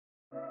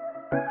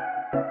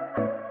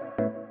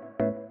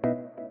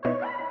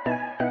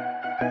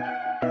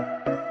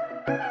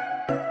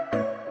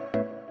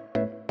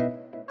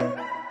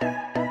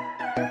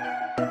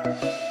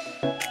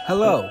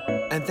Hello,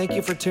 and thank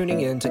you for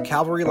tuning in to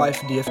Calvary Life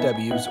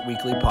DFW's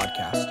weekly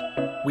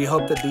podcast. We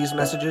hope that these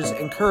messages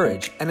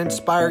encourage and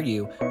inspire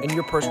you in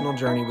your personal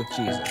journey with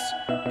Jesus.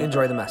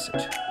 Enjoy the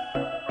message.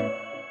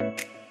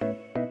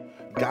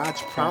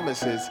 God's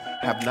promises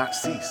have not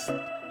ceased.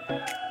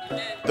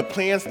 The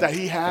plans that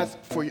He has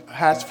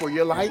for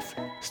your life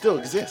still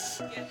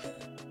exist.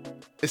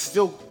 It's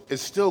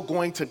still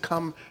going to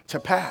come to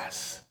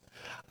pass.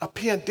 A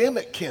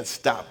pandemic can't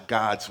stop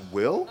God's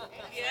will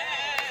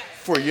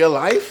for your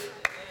life.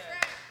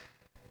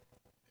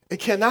 It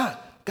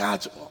cannot.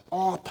 God's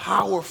all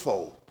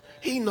powerful.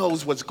 He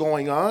knows what's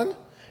going on.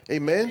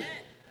 Amen.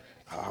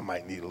 I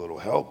might need a little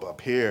help up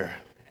here.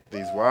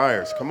 These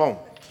wires. Come on.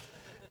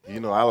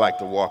 You know I like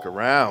to walk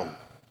around.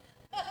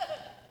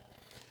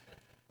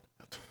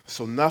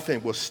 So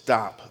nothing will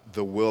stop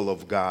the will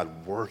of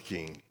God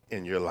working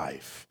in your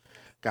life.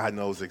 God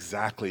knows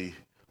exactly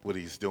what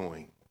He's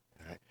doing.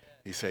 Right?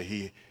 He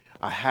said,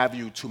 I have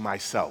you to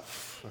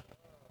myself.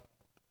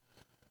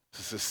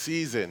 It's a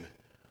season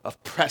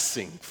of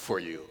pressing for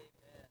you.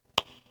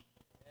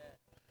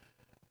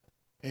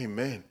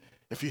 Amen.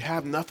 If you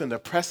have nothing to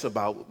press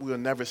about, we'll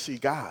never see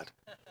God.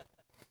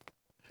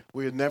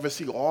 We'll never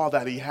see all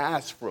that He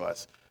has for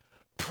us.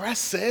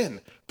 Press in,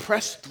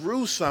 press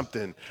through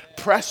something,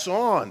 press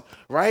on,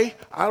 right?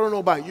 I don't know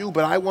about you,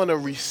 but I want to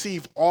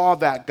receive all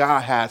that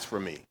God has for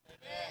me.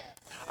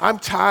 I'm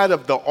tired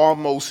of the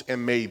almost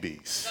and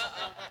maybes.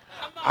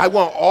 I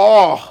want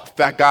all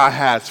that God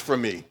has for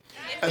me.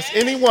 Is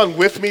anyone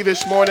with me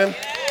this morning?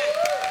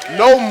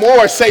 No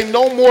more. Say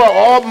no more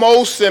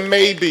almost and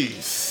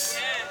maybes.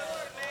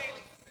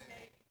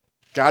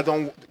 God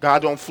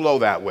don't flow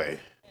that way.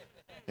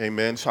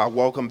 Amen. So I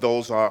welcome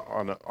those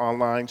on the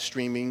online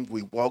streaming.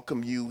 We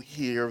welcome you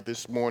here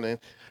this morning.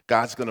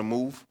 God's going to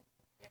move.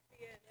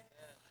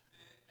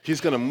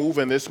 He's going to move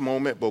in this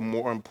moment, but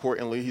more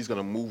importantly, He's going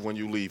to move when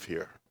you leave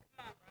here.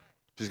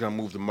 He's going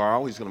to move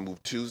tomorrow. He's going to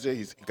move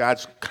Tuesday.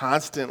 God's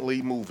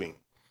constantly moving.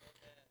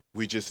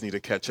 We just need to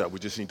catch up. We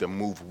just need to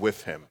move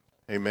with Him.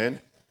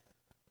 Amen.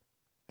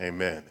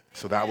 Amen.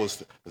 So that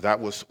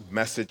was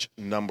message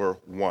number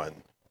 1.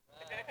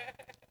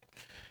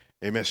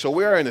 Amen. So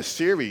we are in a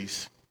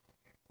series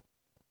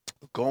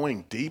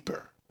going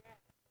deeper.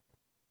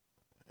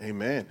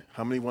 Amen.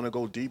 How many want to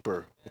go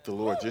deeper with the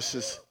Lord?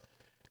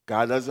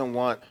 God doesn't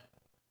want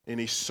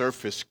any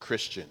surface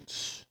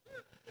Christians.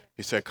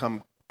 He said,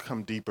 come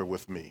deeper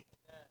with me.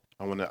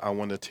 I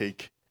want to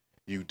take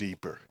you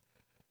deeper.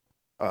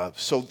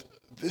 So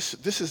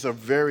this is a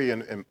very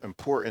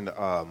important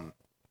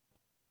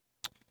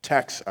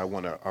text I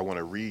want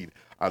to read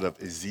out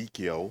of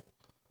Ezekiel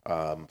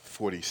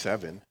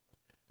 47.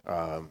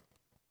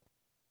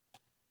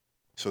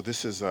 So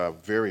this is a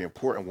very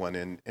important one,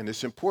 and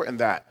it's important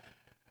that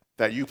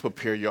you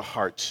prepare your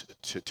hearts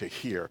to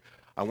hear.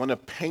 I want to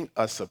paint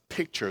us a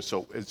picture,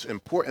 so it's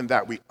important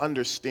that we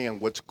understand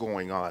what's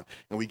going on,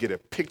 and we get a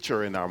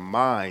picture in our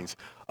minds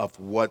of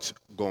what's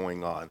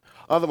going on.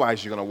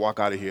 Otherwise, you're going to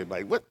walk out of here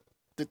like, what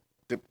did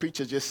the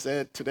preacher just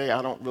said today?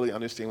 I don't really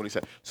understand what he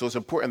said. So it's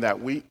important that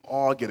we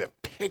all get a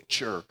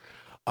picture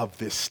of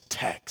this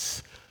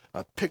text,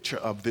 a picture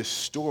of this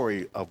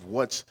story of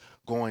what's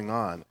going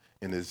on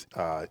in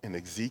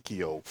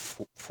Ezekiel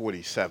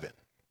 47.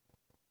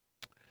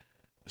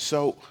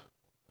 So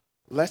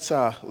let's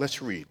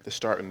read. Let's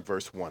start in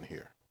verse 1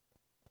 here.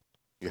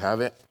 You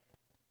have it?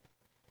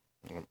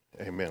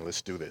 Amen.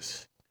 Let's do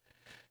this.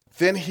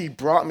 Then he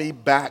brought me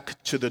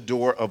back to the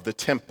door of the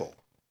temple,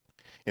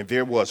 and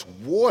there was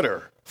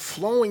water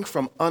flowing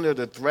from under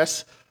the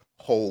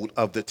threshold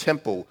of the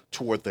temple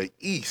toward the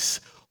east,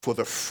 for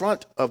the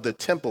front of the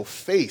temple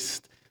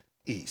faced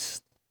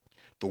east.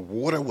 The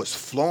water was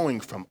flowing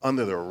from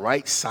under the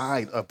right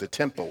side of the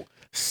temple,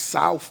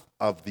 south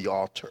of the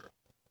altar.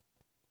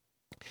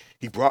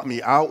 He brought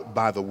me out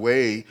by the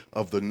way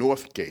of the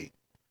north gate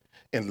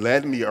and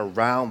led me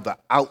around the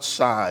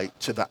outside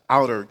to the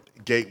outer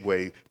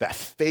gateway that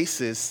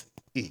faces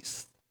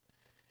east.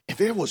 And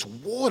there was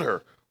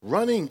water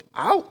running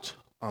out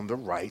on the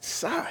right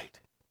side.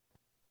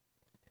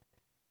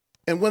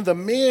 And when the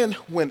man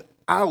went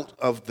out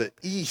of the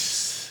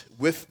east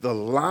with the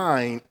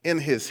line in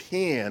his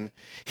hand,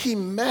 he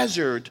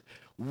measured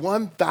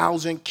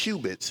 1,000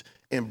 cubits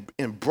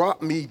and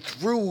brought me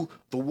through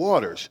the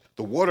waters.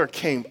 The water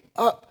came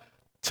up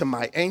to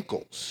my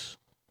ankles.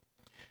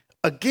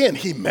 Again,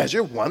 he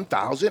measured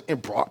 1,000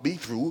 and brought me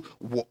through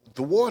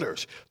the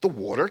waters. The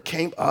water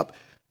came up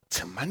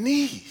to my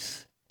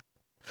knees.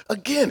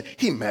 Again,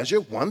 he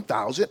measured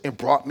 1,000 and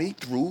brought me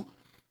through.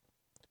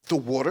 The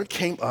water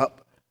came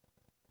up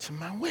to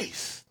my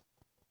waist.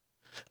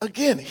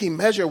 Again, he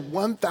measured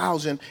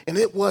 1,000, and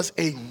it was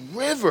a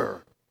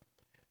river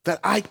that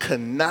I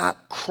could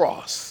not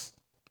cross.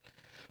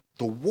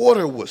 The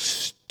water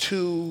was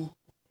too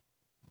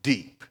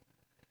deep.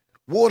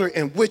 Water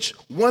in which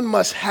one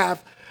must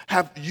have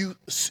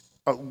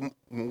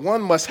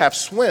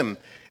swum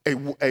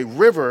a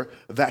river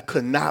that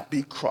could not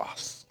be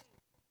crossed.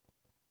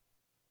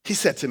 He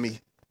said to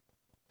me,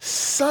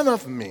 "Son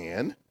of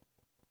man,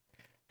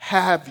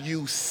 have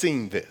you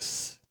seen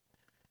this?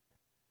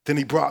 Then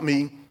he brought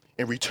me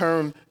and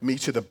returned me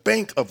to the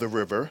bank of the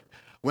river.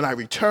 When I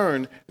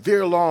returned,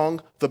 there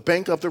along the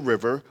bank of the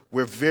river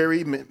were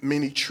very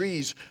many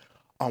trees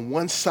on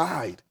one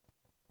side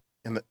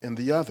and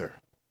the other.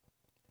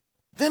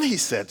 Then he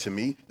said to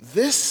me,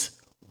 this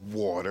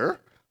water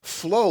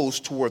flows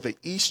toward the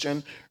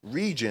eastern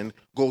region,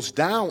 goes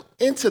down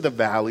into the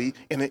valley,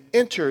 and it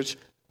enters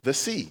the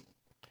sea.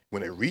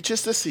 When it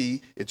reaches the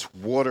sea, its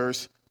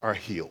waters are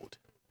healed.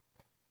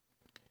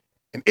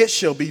 And it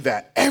shall be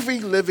that every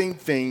living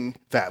thing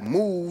that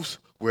moves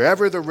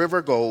wherever the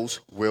river goes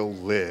will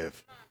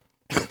live.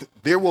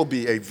 There will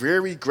be a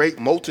very great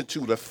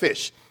multitude of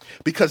fish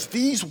because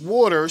these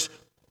waters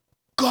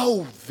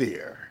go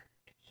there.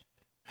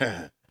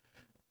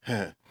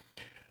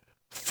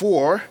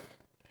 For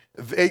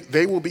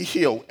they will be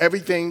healed.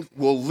 Everything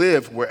will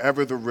live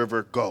wherever the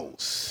river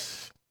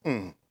goes.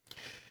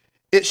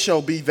 It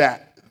shall be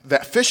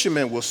that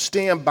fishermen will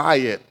stand by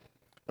it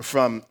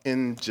from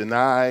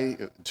En-Gedi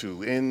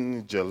to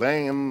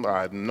En-Eglaim.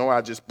 I know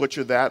I just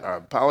butchered that. I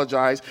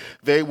apologize.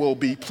 They will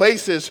be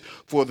places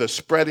for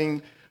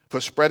spreading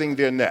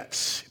their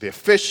nets. Their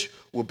fish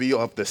will be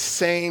of the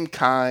same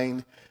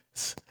kind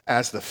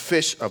as the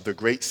fish of the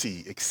great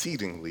sea,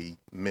 exceedingly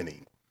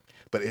many.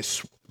 But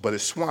its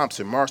swamps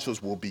and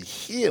marshes will be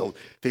healed.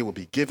 They will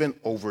be given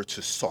over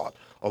to salt.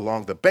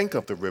 Along the bank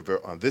of the river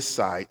on this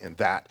side and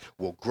that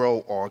will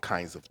grow all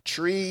kinds of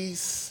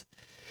trees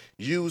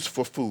used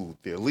for food.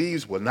 Their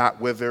leaves will not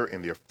wither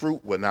and their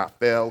fruit will not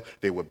fail.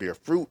 They will bear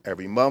fruit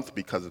every month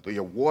because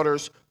their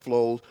waters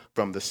flow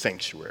from the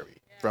sanctuary.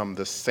 From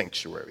the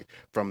sanctuary.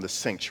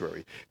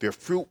 Their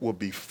fruit will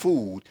be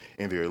food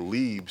and their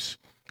leaves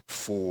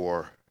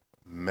for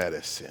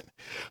medicine.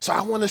 So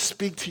I want to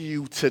speak to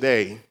you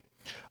today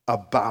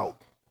about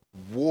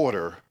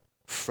water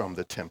from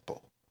the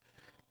temple.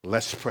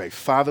 Let's pray.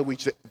 Father, we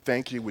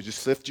thank you. We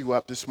just lift you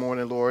up this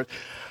morning, Lord.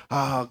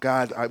 Oh,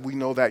 God, we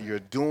know that you're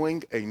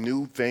doing a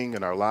new thing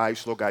in our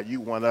lives. Lord God, you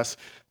want us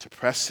to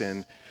press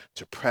in,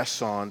 to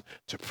press on,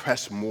 to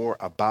press more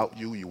about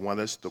you. You want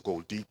us to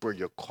go deeper.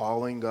 You're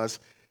calling us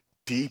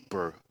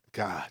deeper,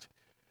 God.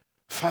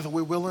 Father,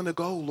 we're willing to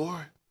go,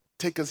 Lord.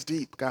 Take us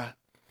deep, God.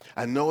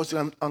 I know it's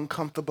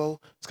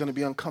uncomfortable. It's going to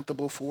be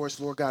uncomfortable for us,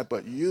 Lord God.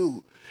 But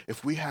you,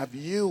 if we have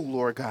you,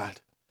 Lord God,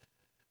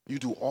 you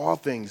do all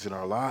things in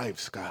our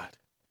lives, God.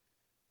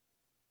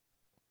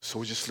 So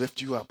we just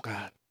lift you up,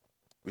 God.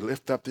 We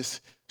lift up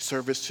this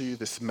service to you,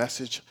 this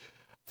message.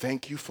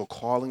 Thank you for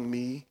calling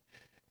me,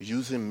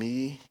 using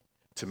me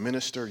to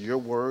minister your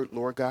word,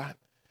 Lord God.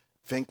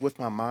 Think with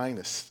my mind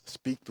and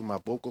speak through my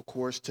vocal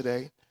cords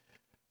today.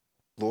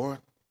 Lord,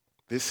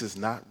 this is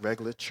not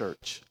regular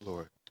church,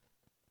 Lord.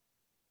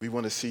 We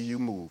want to see you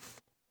move.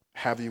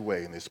 Have your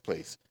way in this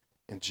place.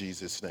 In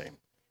Jesus' name.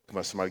 Come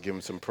on, somebody give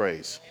him some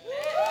praise.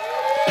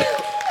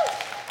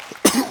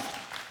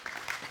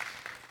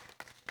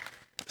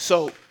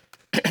 So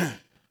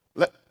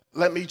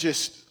let me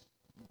just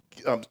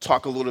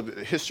talk a little bit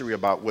of history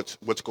about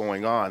what's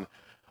going on.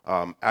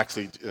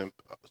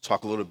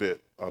 Talk a little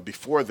bit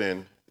before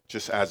then,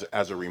 just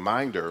as a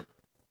reminder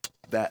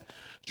that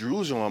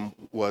Jerusalem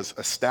was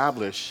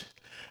established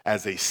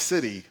as a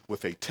city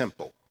with a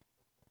temple.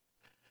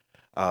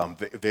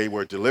 They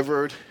were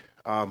delivered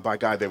by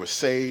God. They were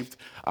saved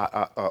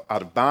out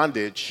of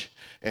bondage,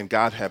 and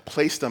God had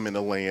placed them in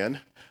the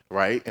land,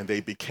 right? And they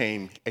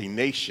became a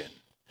nation.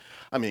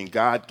 I mean,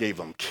 God gave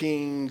them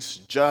kings,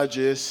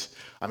 judges.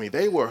 I mean,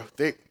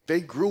 they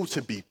grew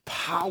to be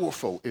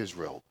powerful,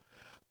 Israel.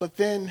 But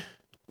then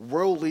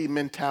worldly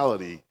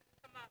mentality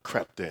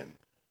crept in.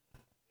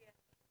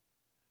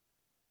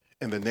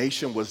 And the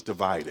nation was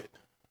divided.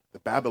 The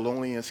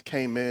Babylonians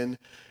came in,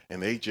 and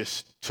they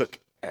just took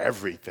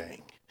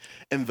everything.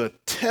 And the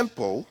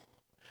temple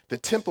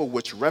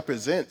which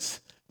represents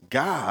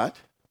God,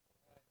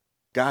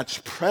 God's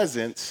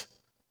presence,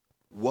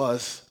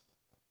 was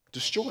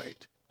destroyed.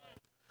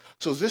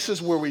 So this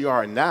is where we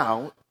are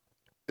now.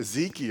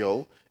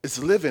 Ezekiel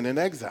is living in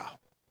exile.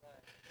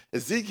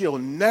 Ezekiel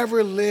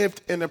never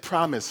lived in the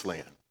promised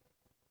land.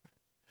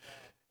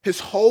 His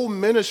whole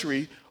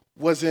ministry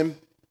was in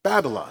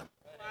Babylon.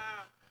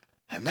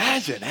 Wow.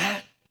 Imagine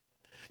that.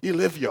 You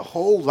live your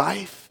whole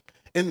life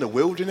in the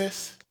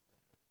wilderness,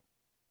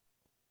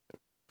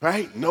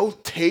 right? No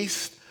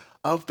taste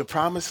of the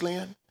promised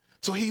land.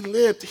 So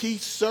he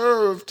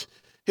served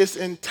his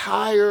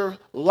entire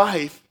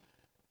life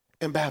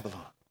in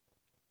Babylon.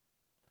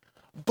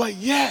 But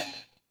yet,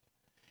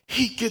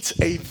 he gets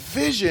a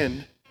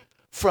vision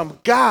from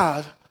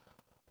God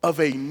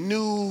of a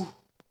new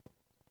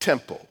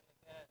temple.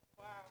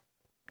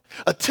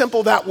 A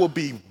temple that will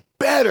be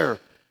better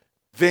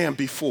than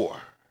before.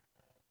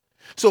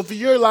 So for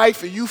your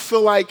life, if you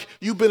feel like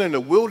you've been in the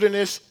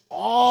wilderness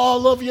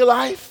all of your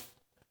life,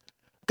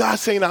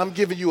 God's saying, I'm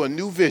giving you a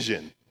new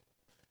vision.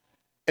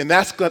 And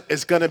it's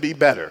going to be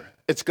better.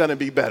 It's going to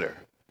be better.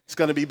 It's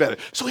going to be better.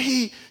 So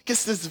he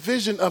gets this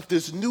vision of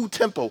this new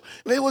temple.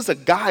 And there was a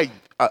guy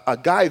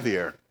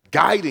there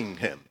guiding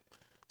him.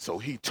 So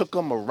he took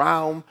him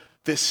around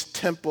this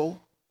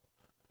temple,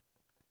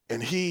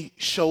 and he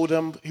showed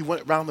him, he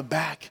went around the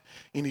back,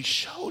 and he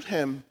showed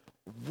him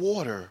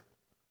water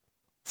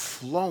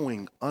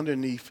flowing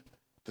underneath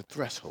the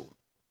threshold.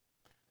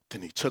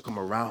 Then he took him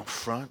around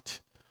front.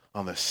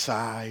 On the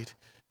side,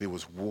 there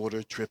was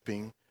water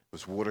dripping. There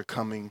was water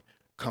coming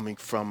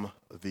from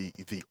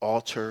the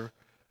altar.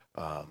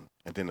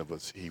 And then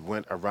he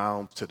went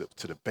around to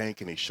the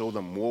bank, and he showed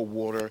them more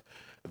water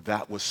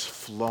that was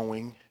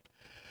flowing.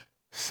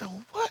 So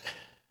what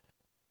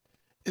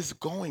is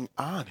going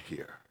on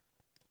here?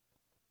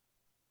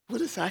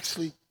 What is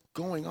actually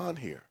going on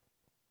here?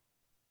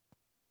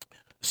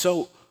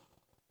 So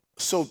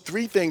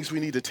three things we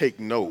need to take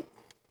note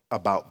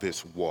about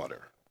this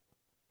water.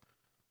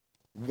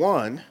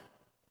 One,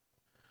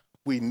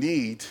 we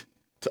need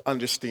to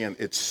understand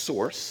its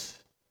source,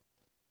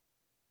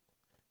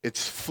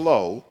 its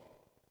flow,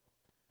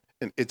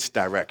 and its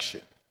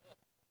direction.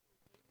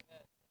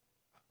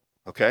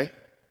 Okay?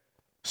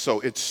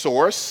 So its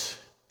source,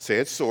 say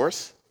its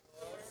source,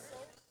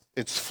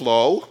 its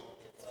flow,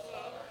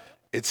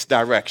 its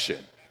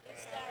direction.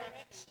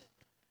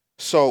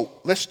 So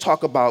let's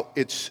talk about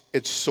its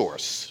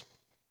source.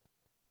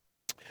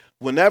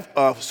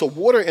 So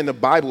water in the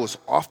Bible is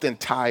often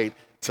tied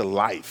to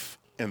life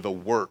and the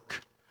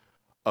work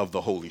of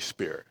the Holy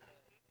Spirit.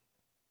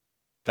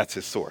 That's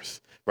his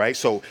source, right?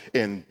 So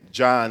in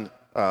John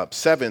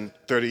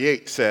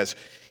 7:38 says,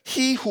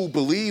 "He who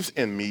believes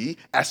in me,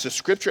 as the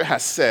scripture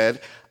has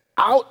said,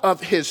 out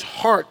of his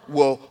heart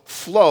will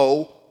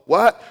flow,"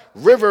 what?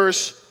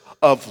 "Rivers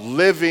of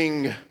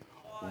living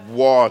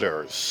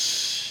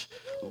waters."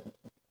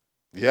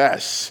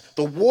 Yes,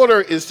 the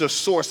water is the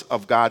source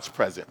of God's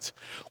presence.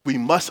 We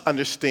must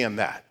understand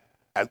that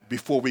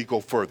before we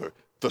go further.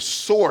 The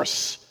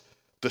source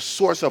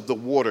of the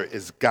water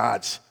is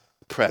God's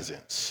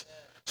presence.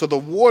 So the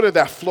water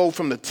that flowed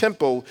from the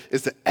temple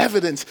is the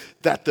evidence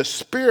that the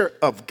Spirit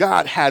of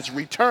God has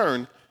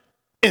returned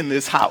in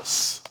this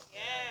house.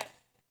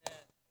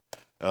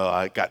 Oh,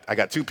 I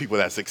got two people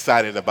that's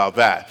excited about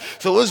that.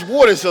 So this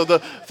water, so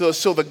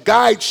the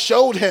guide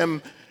showed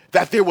him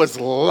that there was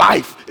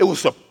life. It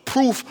was a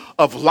proof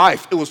of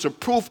life. It was a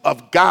proof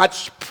of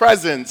God's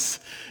presence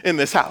in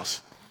this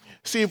house.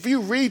 See, if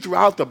you read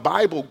throughout the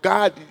Bible,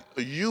 God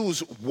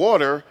used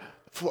water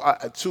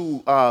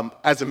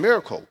as a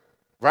miracle,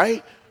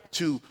 right?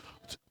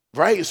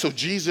 So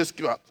Jesus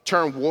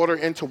turned water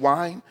into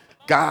wine.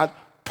 God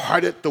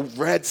parted the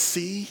Red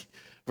Sea,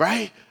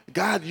 right?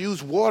 God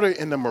used water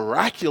in a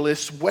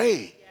miraculous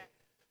way.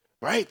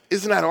 Right?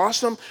 Isn't that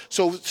awesome?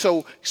 So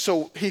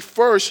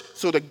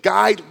the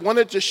guide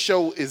wanted to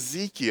show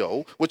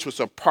Ezekiel, which was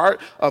a part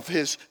of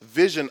his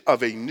vision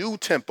of a new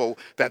temple,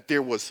 that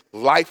there was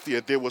life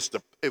there. It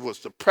was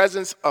the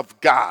presence of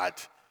God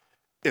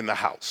in the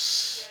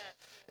house.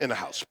 In the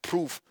house.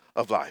 Proof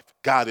of life.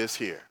 God is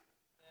here.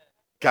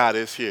 God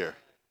is here.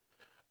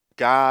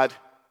 God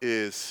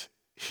is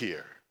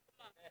here.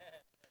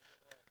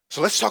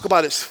 So let's talk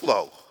about its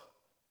flow.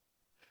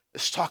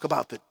 Let's talk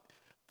about the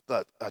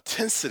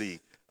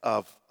intensity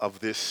of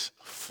this,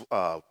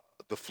 the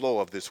flow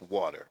of this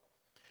water.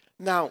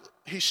 Now,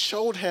 he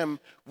showed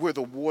him where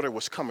the water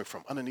was coming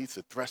from, underneath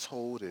the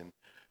threshold and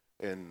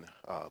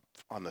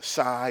on the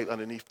side,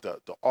 underneath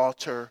the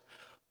altar.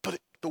 But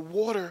the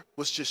water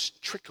was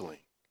just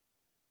trickling.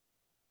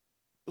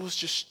 It was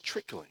just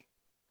trickling.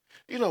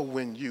 You know,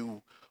 when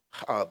you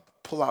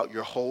pull out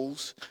your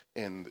hose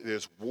and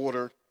there's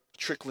water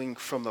trickling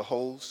from the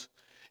hose,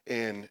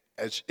 and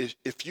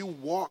if you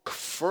walk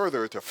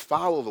further to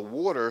follow the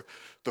water,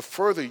 the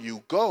further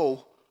you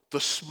go, the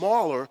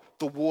smaller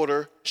the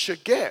water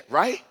should get,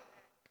 right?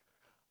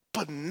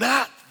 But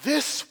not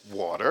this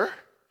water.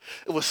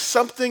 It was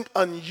something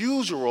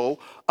unusual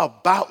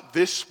about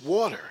this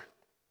water,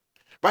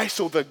 right?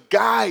 So the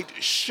guide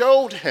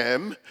showed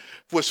him,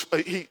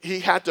 he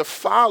had to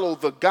follow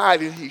the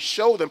guide, and he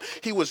showed him.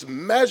 He was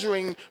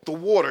measuring the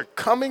water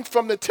coming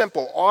from the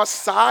temple, all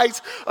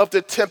sides of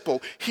the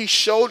temple. He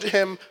showed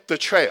him the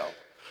trail.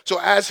 So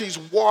as he's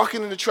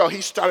walking in the trail,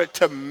 he started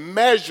to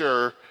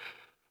measure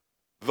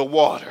the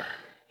water.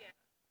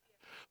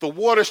 The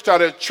water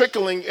started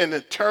trickling and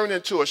it turned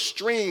into a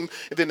stream,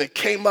 and then it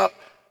came up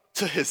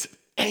to his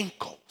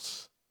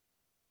ankles.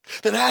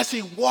 Then as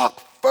he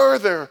walked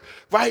further,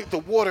 right, the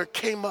water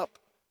came up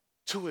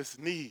to his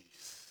knees.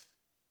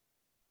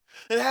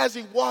 And as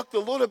he walked a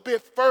little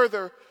bit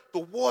further, the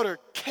water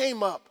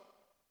came up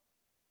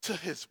to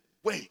his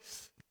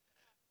waist.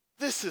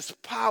 This is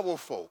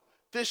powerful.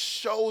 This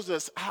shows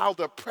us how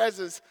the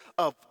presence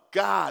of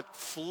God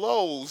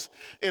flows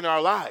in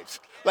our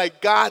lives.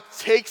 Like God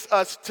takes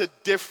us to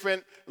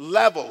different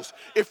levels.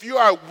 If you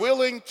are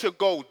willing to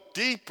go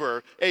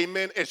deeper,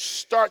 amen, it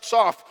starts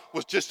off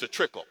with just a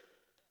trickle.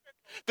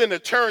 Then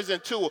it turns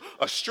into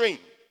a stream.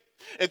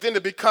 And then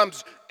it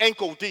becomes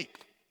ankle deep.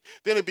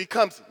 Then it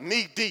becomes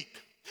knee deep.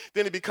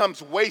 Then it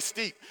becomes waist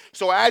deep.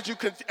 So as you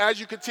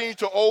continue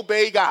to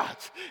obey God,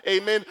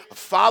 amen,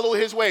 follow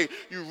his way,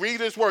 you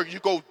read his word, you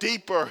go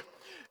deeper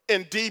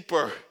and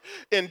deeper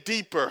and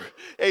deeper.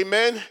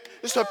 Amen.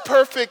 It's a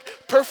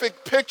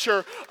perfect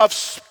picture of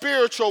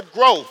spiritual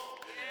growth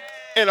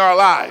in our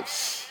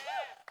lives.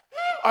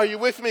 Are you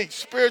with me?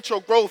 Spiritual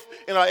growth,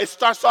 it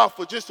starts off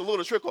with just a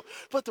little trickle.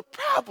 But the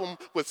problem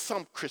with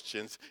some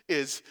Christians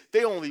is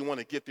they only want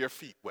to get their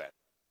feet wet.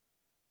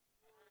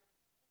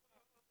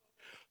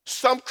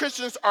 Some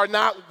Christians are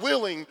not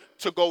willing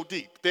to go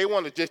deep. They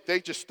want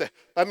to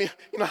I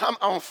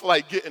don't feel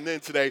like getting in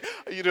today,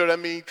 you know what I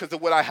mean, because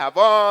of what I have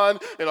on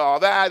and all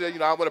that.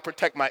 I want to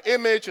protect my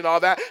image and all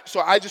that. So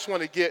I just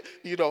want to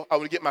I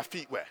want to get my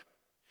feet wet.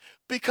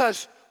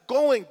 Because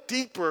going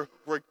deeper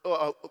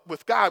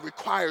with God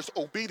requires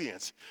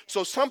obedience.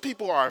 So some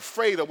people are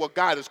afraid of what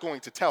God is going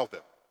to tell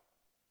them.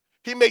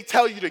 He may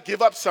tell you to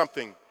give up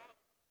something.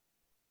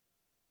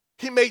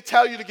 He may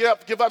tell you to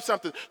give up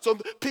something. So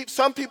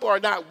some people are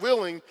not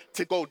willing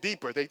to go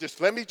deeper.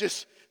 Let me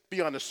just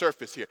be on the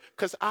surface here.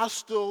 Because I'll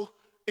still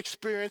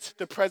experience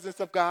the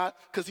presence of God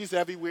because he's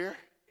everywhere.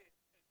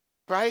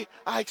 Right?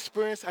 I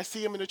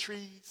see him in the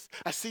trees.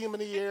 I see him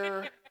in the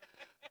air.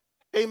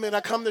 Amen.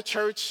 I come to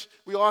church.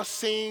 We all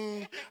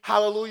sing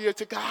hallelujah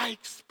to God. I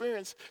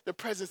experience the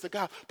presence of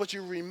God. But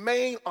you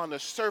remain on the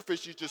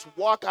surface. You just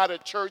walk out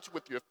of church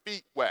with your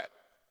feet wet.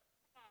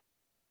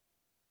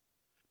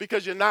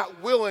 Because you're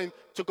not willing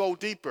to go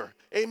deeper.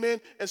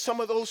 Amen. And some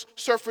of those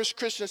surface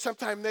Christians,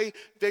 sometimes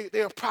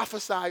they'll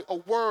prophesy a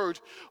word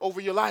over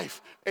your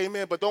life.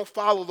 Amen. But don't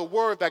follow the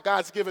word that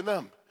God's given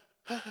them.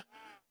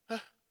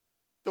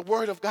 The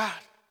word of God.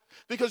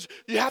 Because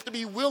you have to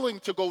be willing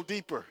to go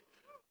deeper.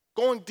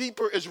 Going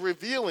deeper is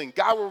revealing.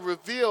 God will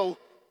reveal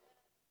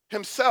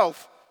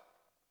himself,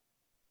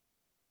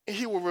 and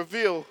he will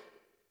reveal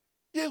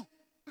you.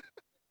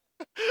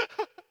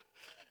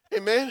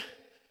 Amen.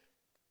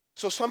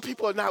 So some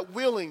people are not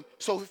willing.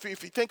 So if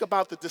you think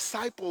about the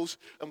disciples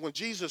and when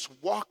Jesus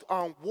walked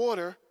on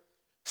water,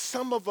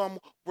 some of them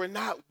were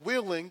not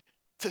willing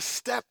to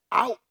step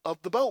out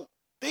of the boat.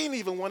 They didn't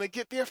even want to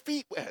get their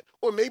feet wet.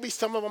 Or maybe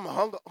some of them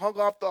hung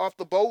off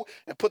the boat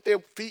and put their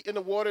feet in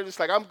the water. It's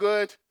like, I'm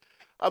good.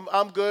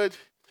 I'm good.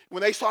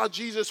 When they saw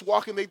Jesus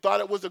walking, they thought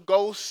it was a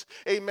ghost.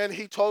 Amen.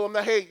 He told them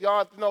that, hey,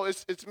 y'all, no,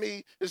 it's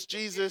me. It's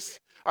Jesus.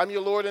 I'm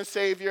your Lord and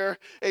Savior.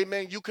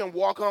 Amen. You can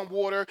walk on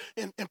water.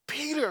 And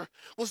Peter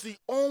was the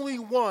only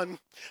one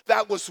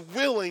that was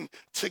willing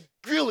to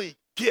really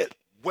get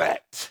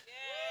wet.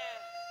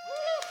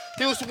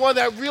 He was the one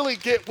that really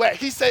get wet.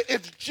 He said,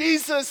 if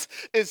Jesus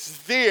is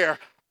there,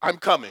 I'm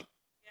coming.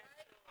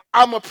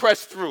 I'm going to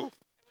press through.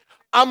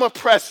 I'm going to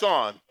press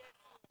on.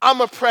 I'm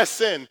going to press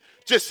in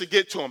just to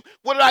get to him.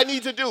 What did I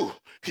need to do?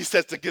 He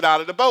says to get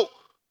out of the boat.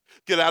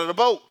 Get out of the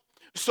boat.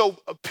 So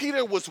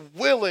Peter was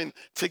willing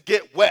to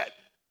get wet.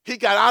 He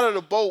got out of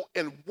the boat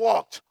and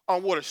walked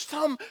on water.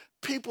 Some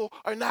people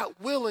are not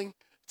willing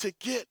to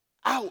get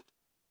out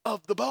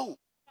of the boat.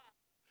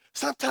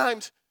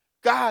 Sometimes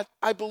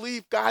I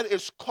believe God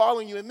is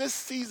calling you in this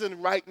season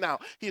right now.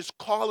 He is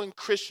calling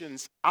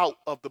Christians out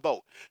of the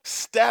boat.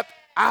 Step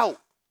out.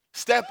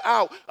 Step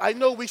out. I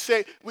know we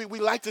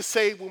like to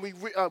say when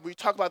we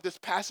talk about this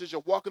passage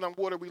of walking on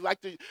water, we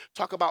like to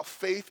talk about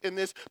faith in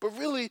this, but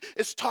really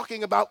it's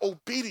talking about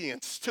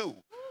obedience too.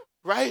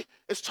 Right?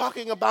 It's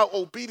talking about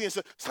obedience.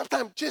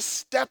 Sometimes just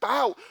step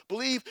out.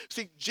 Believe.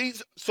 See,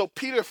 Jesus. So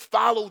Peter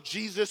followed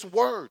Jesus'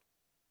 word.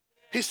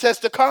 He says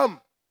to come.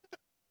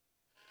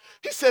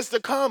 He says to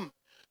come.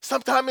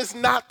 Sometimes it's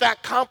not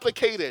that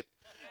complicated.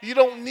 You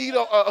don't need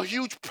a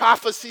huge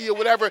prophecy or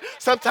whatever.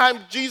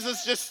 Sometimes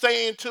Jesus just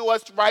saying to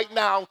us right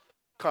now,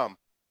 come.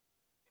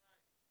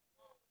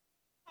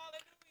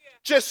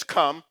 Just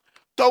come.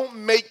 Don't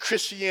make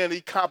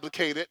Christianity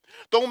complicated.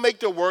 Don't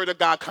make the word of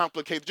God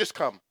complicated. Just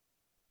come.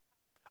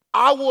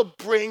 I will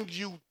bring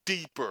you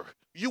deeper.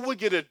 You will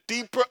get a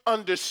deeper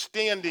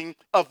understanding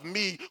of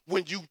me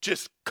when you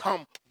just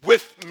come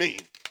with me.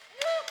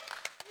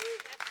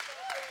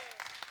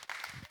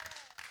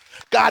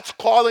 God's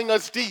calling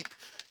us deep.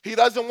 He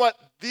doesn't want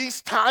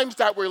these times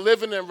that we're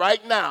living in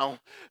right now,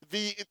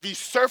 the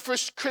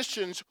surface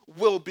Christians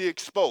will be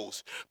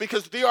exposed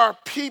because there are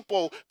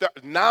people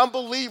that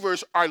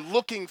non-believers are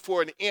looking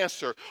for an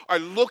answer, are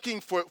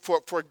looking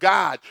for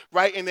God,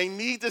 right? And they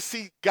need to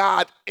see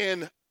God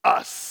in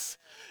us.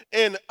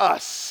 In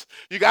us.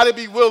 You got to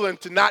be willing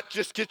to not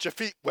just get your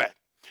feet wet.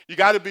 You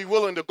got to be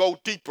willing to go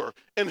deeper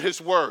in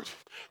his word.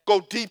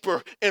 Go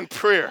deeper in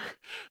prayer.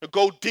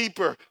 Go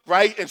deeper,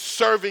 right, in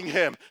serving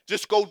him.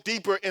 Just go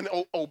deeper in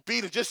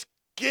obedience. Just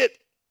get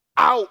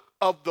out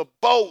of the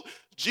boat.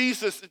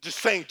 Jesus is just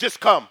saying, just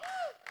come.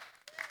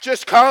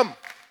 Just come.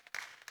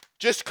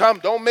 Just come.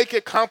 Don't make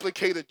it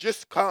complicated.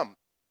 Just come.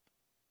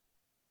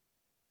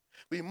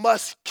 We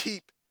must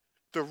keep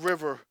the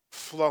river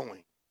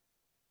flowing.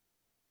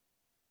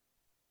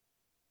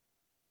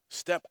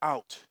 Step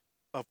out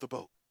of the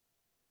boat.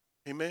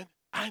 Amen.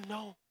 I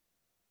know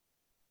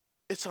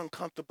it's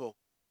uncomfortable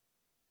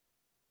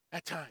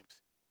at times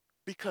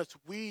because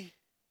we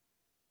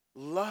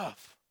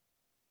love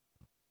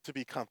to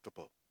be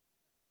comfortable.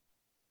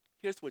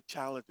 Here's what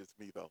challenges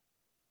me though.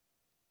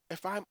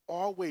 If I'm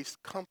always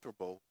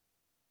comfortable,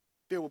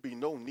 there will be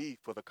no need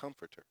for the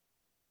comforter.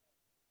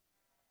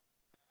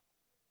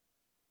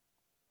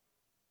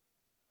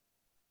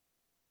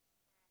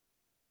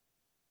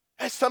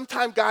 And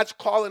sometimes God's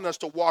calling us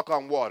to walk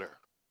on water,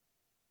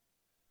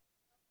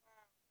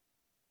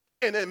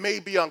 and it may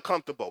be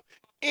uncomfortable,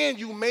 and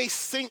you may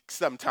sink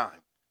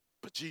sometime,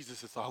 but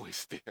Jesus is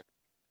always there.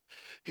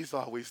 He's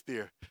always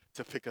there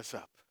to pick us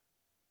up,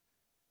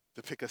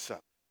 to pick us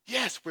up.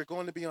 Yes, we're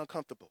going to be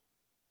uncomfortable,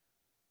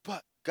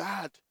 but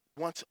God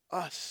wants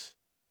us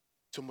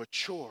to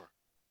mature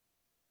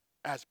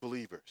as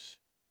believers.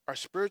 Our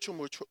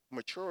spiritual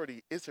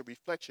maturity is a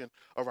reflection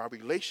of our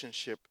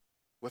relationship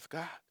with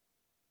God.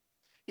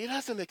 He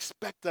doesn't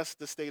expect us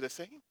to stay the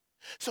same.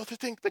 So to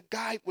think the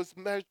guide was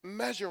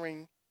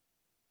measuring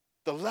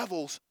the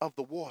levels of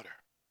the water,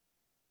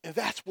 and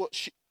that's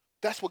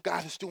what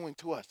God is doing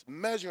to us,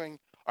 measuring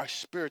our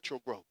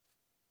spiritual growth.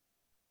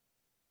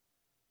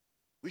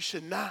 We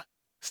should not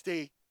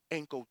stay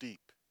ankle deep.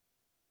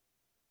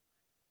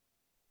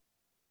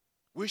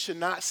 We should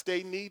not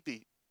stay knee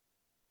deep.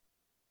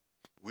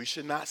 We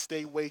should not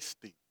stay waist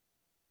deep.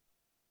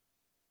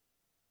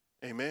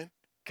 Amen.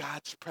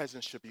 God's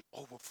presence should be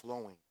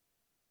overflowing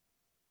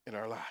in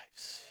our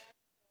lives.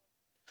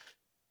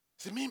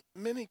 See,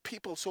 many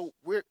people, so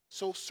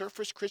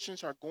surface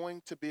Christians are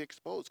going to be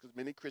exposed because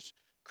many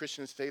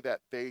Christians say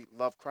that they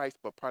love Christ,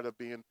 but part of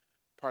being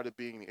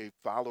a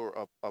follower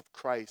of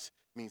Christ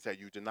means that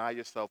you deny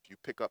yourself, you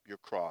pick up your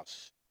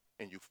cross,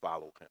 and you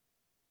follow him.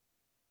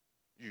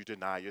 You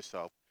deny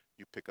yourself,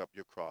 you pick up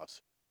your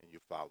cross, and you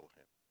follow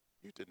him.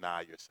 You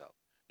deny yourself.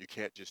 You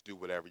can't just do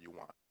whatever you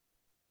want.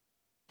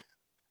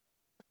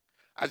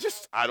 I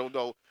don't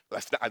know.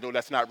 I know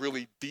that's not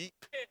really deep.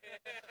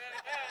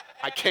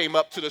 I came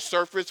up to the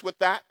surface with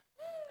that,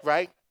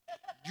 right?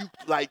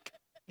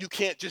 You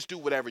can't just do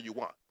whatever you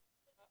want.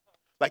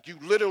 Like you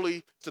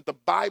literally, so the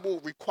Bible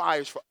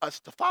requires for us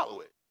to follow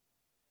it.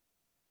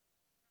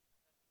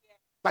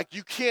 Like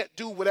you can't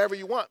do whatever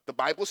you want. The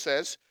Bible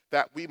says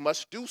that we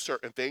must do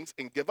certain things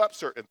and give up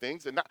certain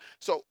things, and not.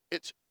 So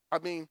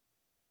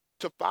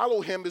to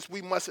follow him is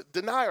we must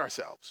deny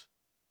ourselves.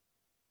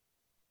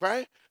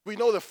 Right? We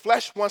know the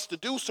flesh wants to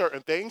do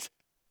certain things.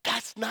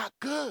 That's not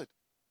good.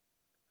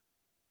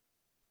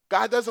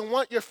 God doesn't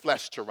want your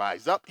flesh to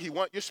rise up. He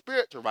wants your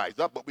spirit to rise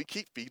up, but we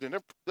keep feeding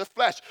the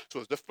flesh.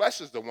 So the flesh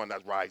is the one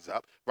that rises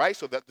up, right?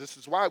 So that this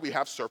is why we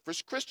have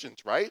surface Christians,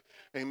 right?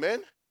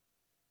 Amen?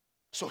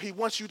 So he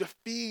wants you to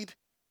feed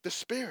the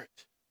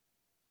spirit.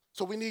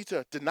 So we need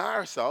to deny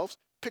ourselves,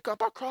 pick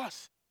up our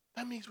cross.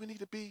 That means we need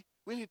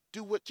to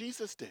do what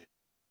Jesus did.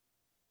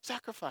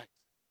 Sacrifice.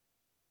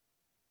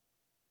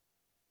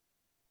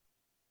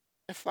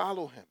 And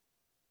follow him.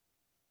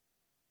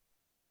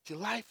 Your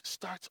life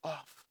starts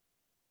off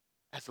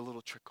as a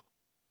little trickle,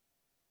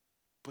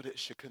 but it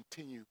should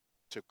continue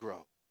to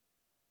grow.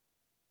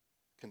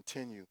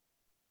 Continue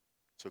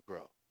to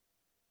grow.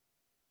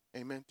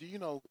 Amen. Do you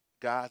know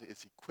God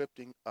is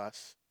equipping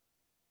us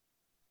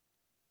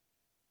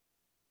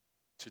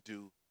to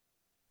do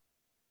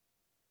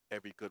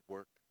every good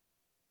work?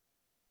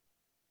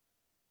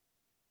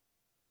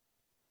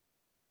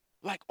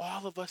 Like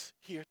all of us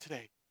here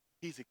today,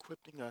 he's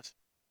equipping us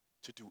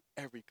to do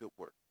every good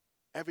work.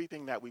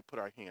 Everything that we put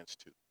our hands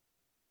to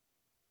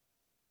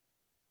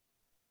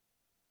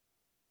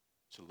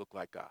look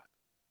like God.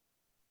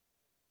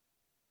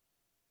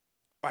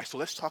 All right, so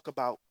let's talk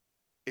about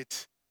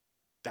its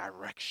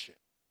direction.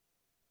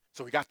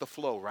 So we got the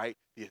flow, right?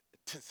 The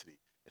intensity.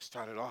 It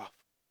started off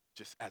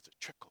just as a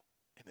trickle,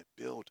 and it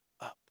built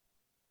up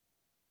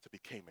to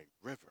become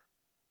a river.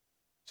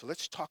 So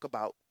let's talk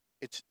about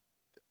its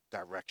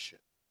direction.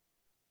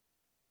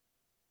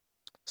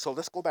 So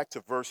let's go back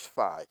to verse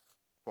 5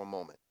 for a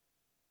moment.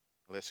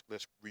 Let's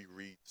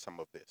reread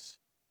some of this,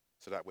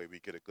 so that way we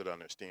get a good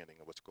understanding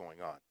of what's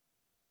going on.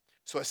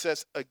 So it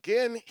says,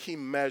 again he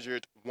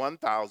measured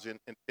 1,000,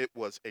 and it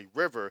was a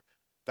river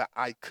that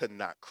I could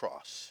not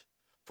cross,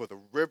 for the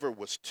river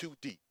was too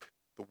deep,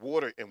 the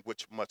water in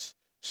which must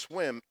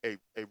swim a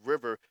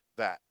river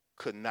that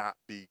could not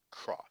be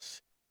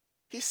crossed.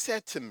 He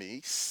said to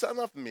me, Son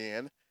of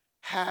man,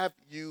 have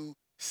you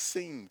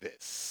seen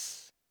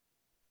this?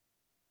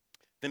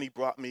 Then he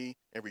brought me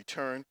and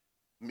returned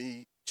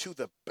me to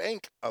the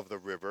bank of the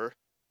river.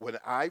 When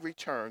I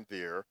returned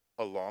there,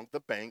 along the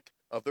bank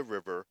of the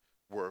river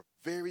were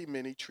very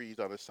many trees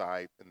on the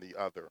side and the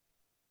other.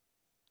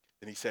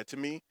 Then he said to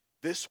me,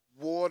 this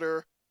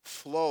water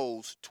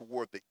flows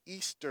toward the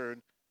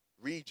eastern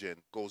region,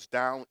 goes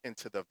down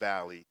into the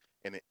valley,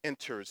 and it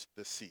enters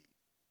the sea.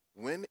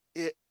 When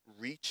it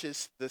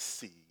reaches the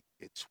sea,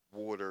 its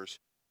waters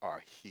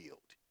are healed.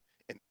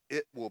 And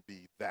it will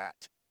be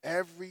that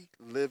every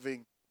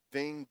living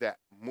thing that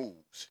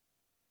moves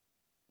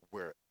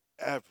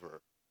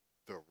wherever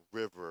the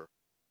river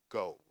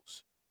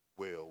goes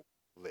will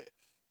live.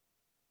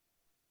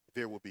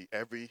 There will be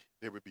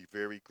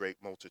very great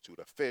multitude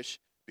of fish,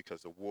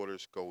 because the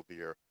waters go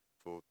there,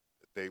 for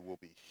they will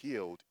be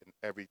healed, and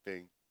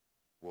everything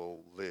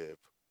will live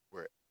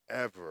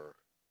wherever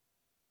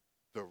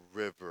the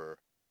river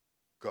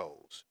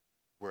goes.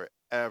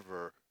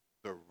 Wherever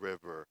the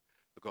river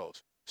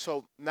goes.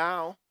 So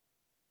now,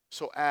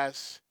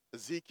 as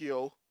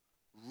Ezekiel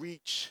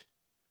reached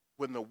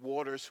when the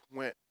waters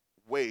went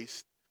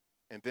waste,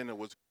 and then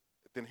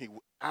he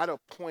at a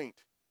point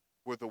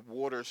where the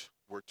waters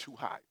were too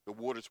high, the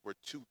waters were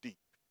too deep,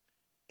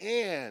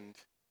 and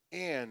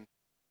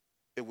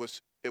it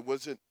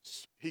wasn't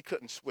he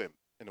couldn't swim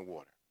in the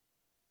water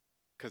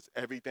because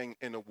everything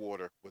in the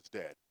water was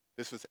dead.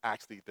 This was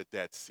actually the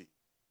Dead Sea.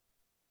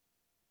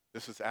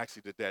 This was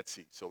actually the Dead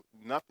Sea. So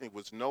nothing,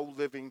 was no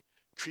living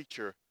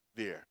creature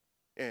there.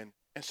 And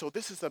so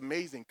this is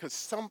amazing because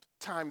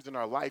sometimes in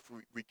our life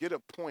we get a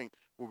point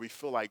where we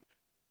feel like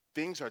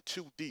things are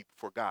too deep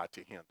for God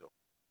to handle.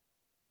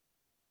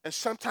 And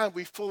sometimes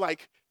we feel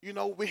like,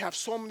 we have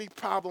so many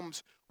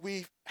problems,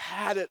 we've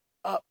had it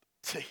up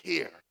to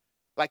here.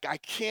 Like I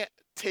can't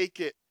take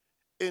it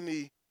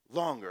any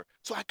longer.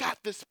 So I got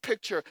this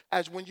picture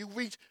as when he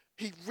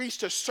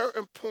reached a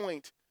certain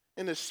point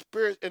in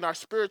our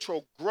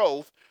spiritual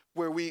growth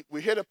where we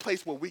hit a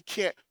place where we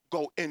can't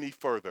go any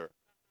further.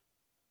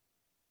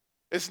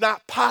 It's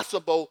not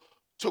possible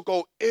to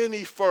go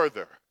any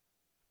further.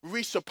 We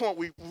reached a point,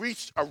 we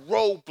reached a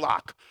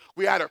roadblock.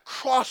 We're at a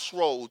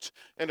crossroads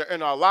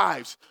in our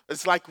lives.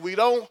 It's like we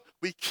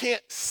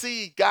can't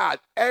see God.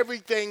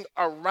 Everything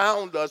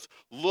around us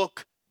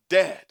look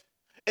dead.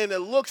 And it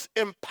looks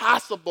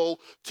impossible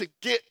to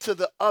get to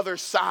the other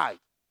side.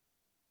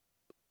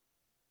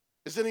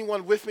 Is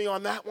anyone with me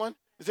on that one?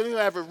 Has anyone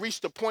ever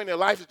reached a point in their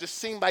life that just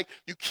seemed like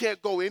you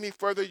can't go any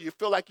further? You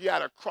feel like you're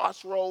at a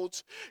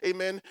crossroads.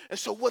 Amen. And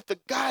so what the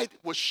guide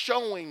was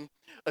showing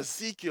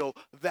Ezekiel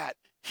that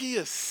he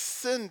is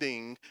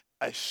sending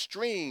a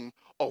stream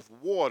of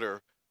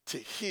water to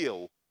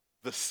heal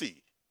the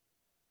sea.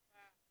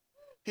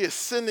 He is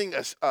sending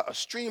a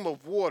stream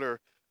of water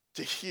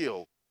to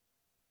heal.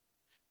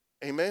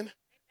 Amen.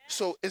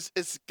 So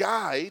its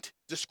guide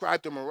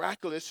described the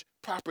miraculous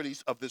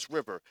properties of this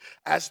river.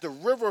 As the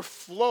river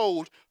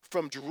flowed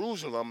from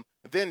Jerusalem,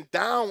 then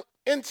down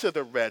into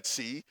the Red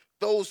Sea,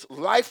 those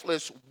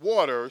lifeless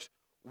waters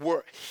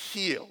were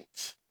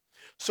healed.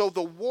 So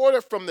the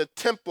water from the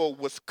temple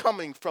was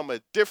coming from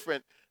a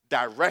different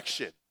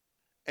direction,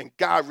 and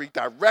God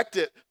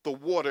redirected the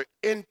water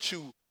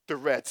into the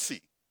Red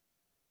Sea.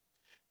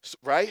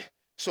 Right?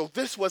 So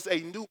this was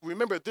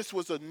this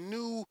was a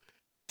new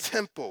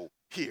temple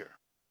here.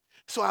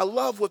 So I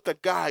love what the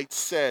guide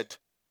said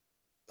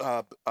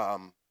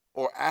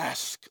or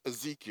asked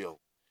Ezekiel.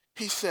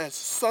 He says,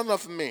 "Son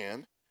of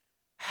man,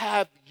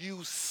 have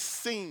you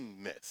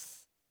seen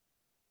this?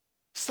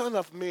 Son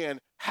of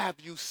man, have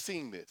you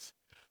seen this?"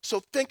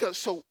 So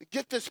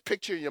get this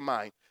picture in your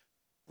mind,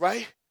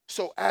 right?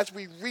 So as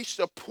we reach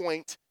the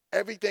point,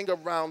 everything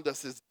around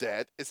us is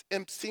dead. It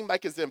seems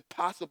like it's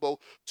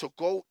impossible to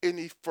go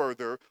any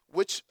further,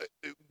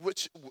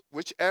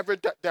 whichever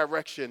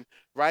direction,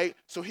 right?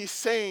 So he's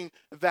saying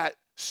that,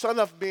 "Son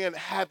of man,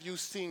 have you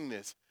seen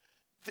this?"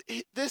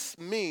 This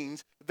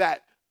means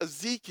that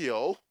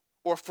Ezekiel,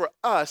 or for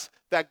us,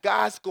 that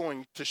God's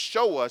going to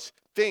show us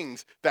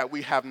things that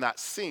we have not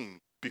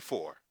seen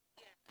before.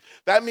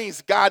 That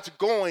means God's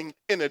going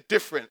in a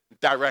different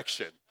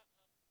direction.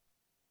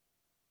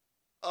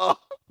 Oh,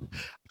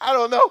 I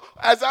don't know.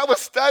 As I was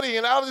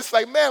studying, I was just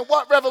like, man,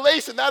 what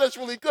revelation? That is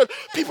really good.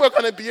 People are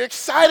going to be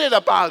excited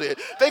about it.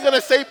 They're going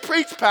to say,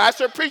 preach,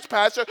 pastor.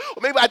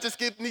 Or maybe I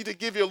just need to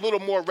give you a little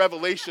more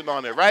revelation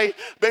on it, right?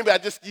 Maybe I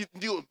just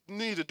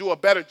need to do a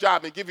better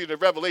job and give you the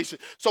revelation.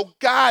 So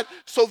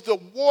the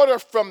water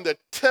from the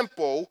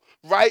temple,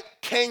 right,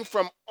 came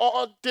from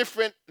all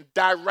different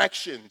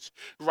directions,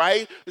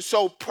 right?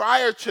 So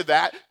prior to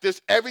that,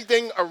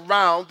 everything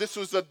around, this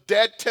was a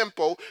dead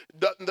temple,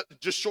 the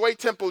destroyed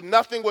temple,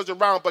 nothing was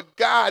around, but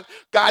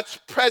God's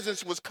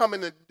presence was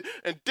coming in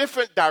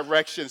different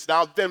directions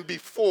now than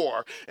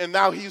before. And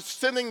now he's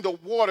sending the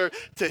water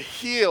to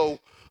heal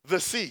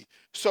the sea.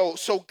 So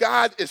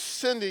God is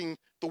sending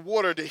the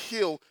water to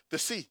heal the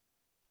sea.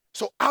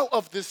 So out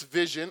of this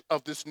vision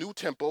of this new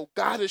temple,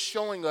 God is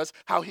showing us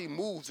how he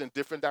moves in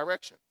different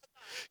directions.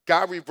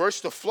 God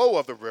reversed the flow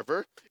of the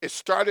river. It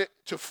started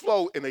to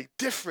flow in a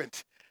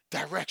different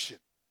direction.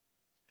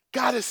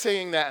 God is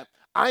saying that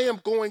I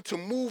am going to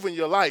move in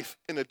your life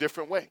in a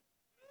different way.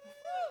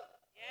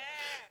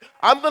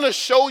 I'm going to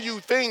show you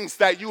things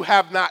that you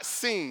have not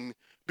seen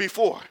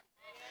before.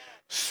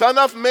 Son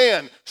of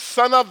man,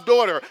 son of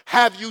daughter,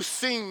 have you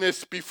seen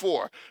this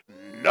before?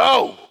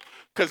 No.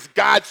 Because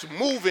God's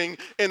moving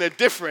in a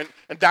different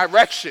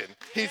direction.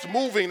 He's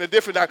moving in a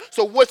different direction.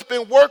 So what's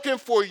been working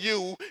for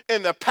you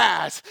in the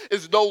past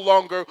is no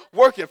longer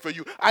working for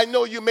you. I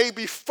know you may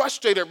be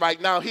frustrated right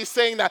now. He's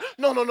saying that,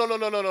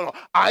 no.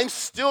 I'm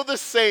still the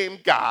same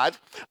God.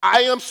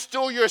 I am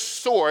still your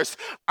source.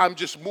 I'm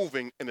just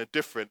moving in a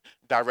different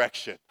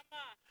direction.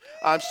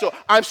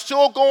 I'm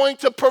still going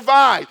to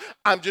provide.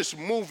 I'm just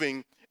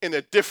moving in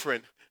a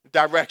different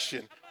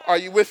direction. Are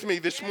you with me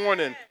this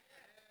morning?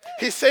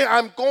 He's saying,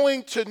 I'm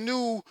going to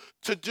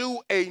do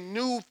a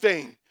new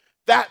thing.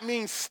 That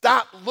means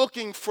stop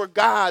looking for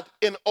God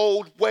in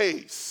old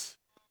ways.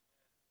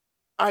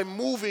 I'm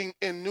moving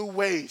in new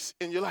ways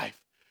in your life.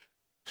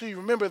 So you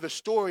remember the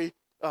story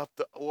of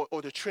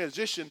the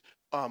transition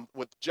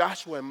with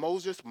Joshua and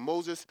Moses.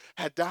 Moses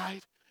had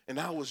died, and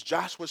now it was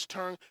Joshua's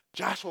turn.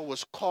 Joshua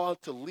was called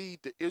to lead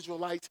the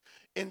Israelites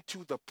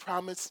into the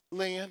promised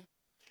land.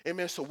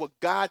 Amen. So what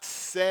God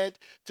said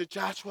to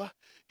Joshua,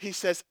 he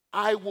says,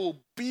 I will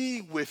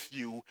be with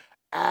you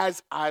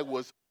as I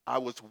was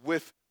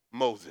with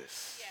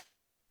Moses.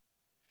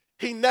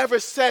 Yeah. He never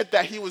said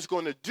that he was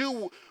going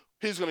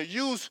to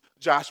use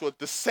Joshua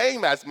the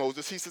same as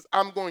Moses. He says,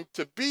 I'm going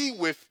to be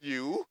with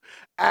you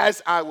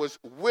as I was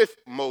with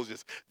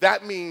Moses.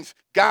 That means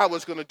God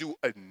was going to do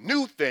a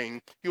new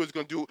thing. He was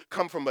going to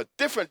come from a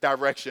different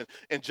direction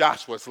in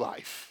Joshua's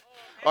life.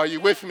 Are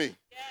you with me?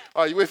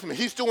 Are you with me?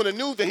 He's doing a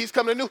new thing. He's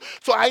coming new.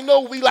 So I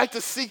know we like to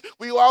seek,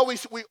 we're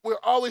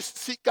always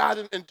seek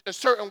God in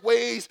certain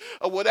ways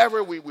or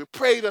whatever. We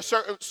prayed a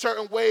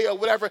certain way or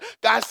whatever.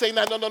 God's saying,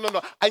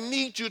 no. I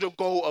need you to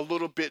go a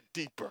little bit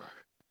deeper.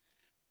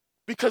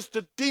 Because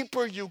the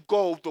deeper you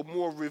go, the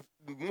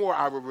more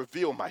I will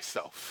reveal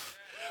myself.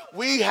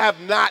 We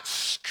have not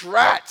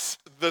scratched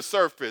the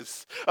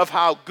surface of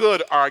how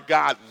good our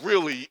God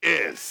really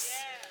is.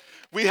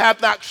 We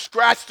have not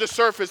scratched the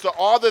surface of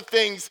all the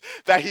things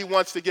that he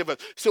wants to give us.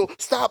 So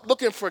stop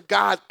looking for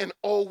God in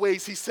old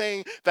ways. He's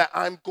saying that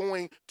I'm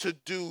going to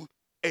do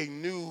a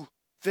new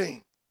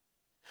thing.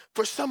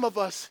 For some of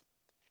us,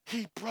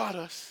 he brought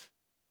us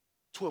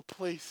to a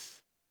place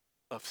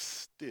of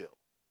still.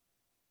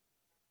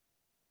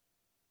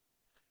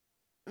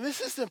 And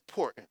this is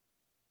important,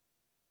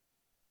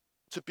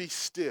 to be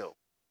still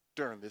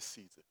during this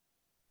season.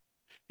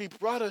 He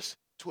brought us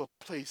to a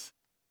place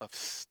of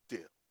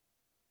still.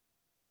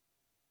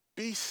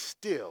 Be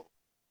still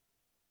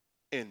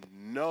and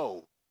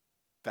know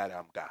that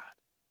I'm God.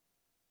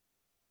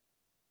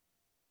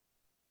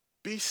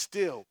 Be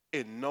still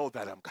and know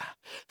that I'm God.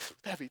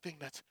 Everything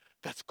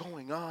that's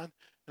going on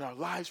in our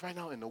lives right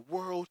now, in the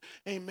world,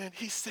 amen.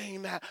 He's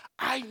saying that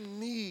I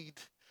need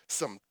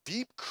some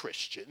deep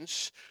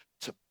Christians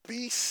to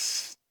be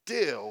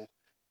still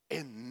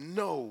and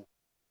know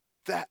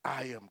that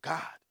I am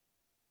God.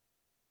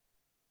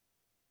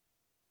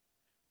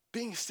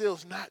 Being still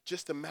is not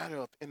just a matter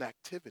of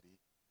inactivity.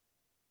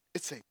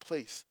 It's a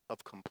place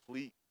of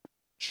complete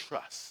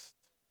trust.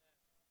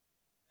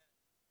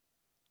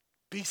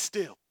 Be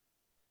still.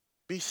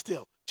 Be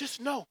still.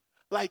 Just know,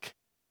 like,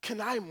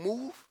 can I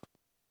move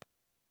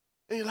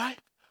in your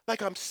life?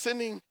 Like I'm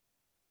sending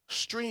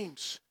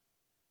streams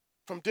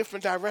from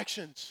different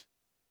directions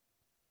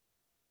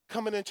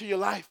coming into your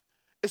life.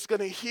 It's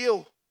going to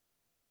heal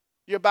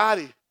your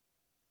body.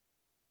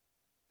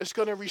 It's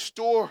going to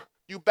restore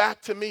you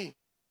back to me.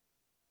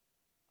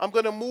 I'm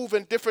going to move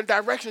in different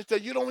directions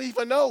that you don't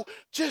even know.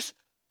 Just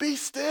be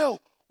still.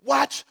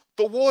 Watch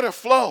the water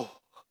flow.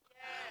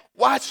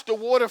 Watch the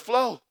water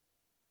flow.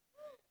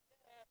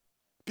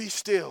 Be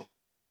still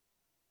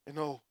and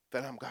know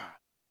that I'm God.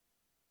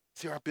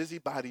 See, our busy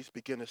bodies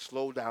begin to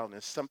slow down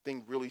and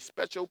something really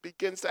special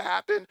begins to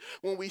happen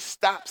when we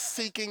stop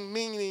seeking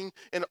meaning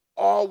and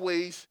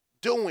always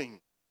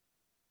doing.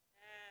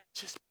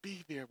 Just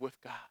be there with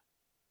God.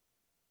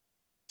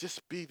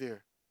 Just be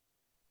there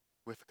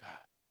with God.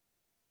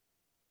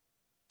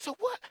 So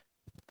what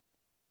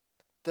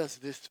does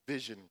this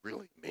vision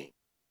really mean?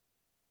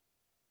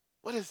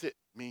 What does it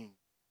mean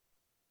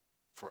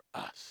for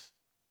us?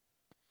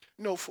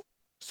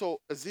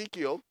 So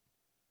Ezekiel,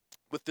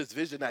 with this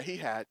vision that he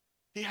had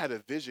a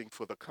vision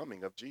for the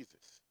coming of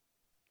Jesus.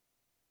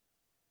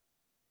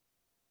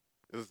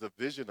 It was the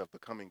vision of the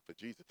coming for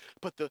Jesus.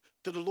 But the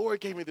Lord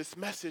gave me this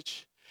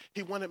message.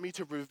 He wanted me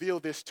to reveal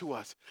this to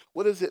us.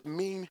 What does it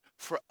mean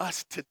for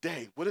us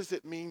today? What does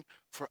it mean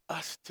for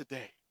us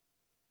today?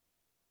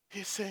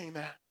 He's saying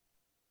that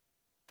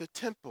the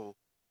temple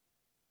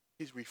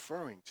he's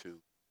referring to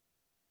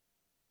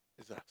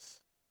is us.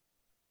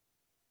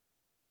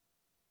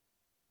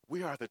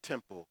 We are the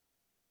temple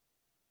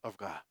of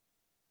God.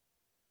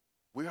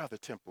 We are the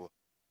temple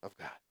of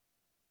God.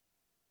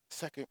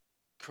 2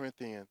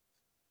 Corinthians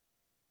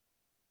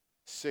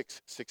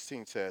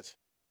 6:16 says,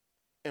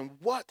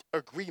 "And what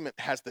agreement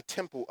has the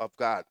temple of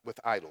God with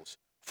idols?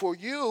 For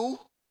you,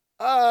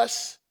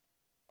 us,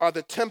 are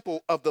the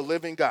temple of the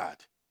living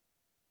God.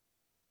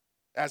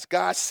 As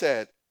God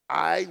said,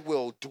 I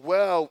will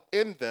dwell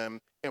in them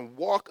and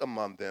walk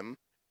among them.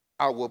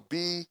 I will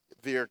be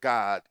their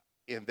God,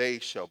 and they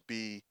shall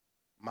be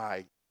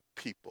my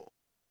people."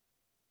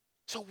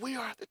 So we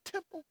are the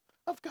temple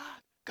of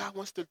God. God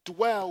wants to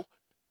dwell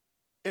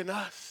in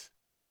us.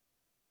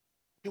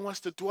 He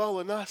wants to dwell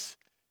in us.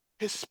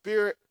 His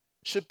spirit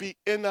should be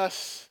in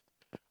us,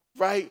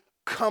 right?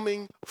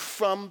 Coming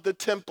from the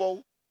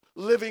temple.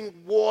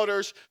 Living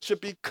waters should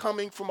be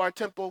coming from our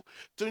temple.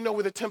 Do you know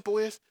where the temple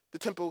is? The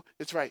temple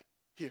is right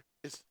here.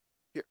 It's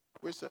here.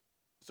 Where's the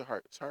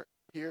heart? It's heart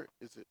here.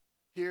 Is it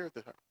here?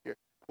 The heart here.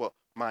 Well,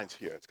 mine's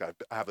here. I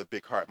have a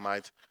big heart.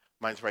 Mine's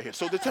right here.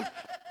 So the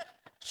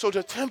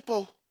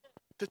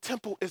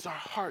temple is our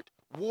heart.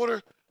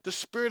 Water, the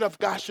Spirit of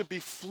God should be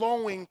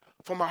flowing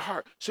from our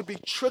heart, should be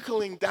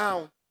trickling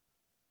down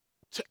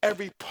to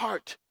every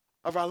part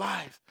of our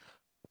lives.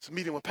 It's a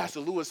meeting with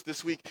Pastor Lewis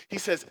this week. He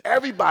says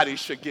everybody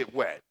should get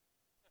wet.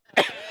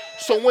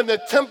 So when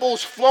the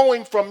temple's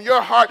flowing from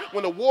your heart,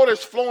 when the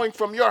water's flowing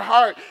from your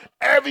heart,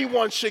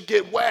 everyone should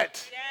get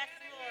wet.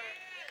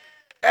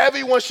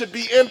 Everyone should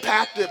be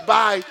impacted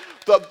by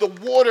the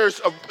waters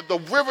of the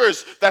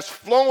rivers that's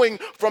flowing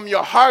from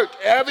your heart.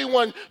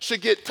 Everyone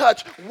should get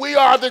touched. We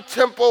are the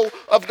temple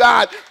of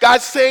God.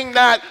 God's saying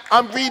that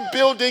I'm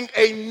rebuilding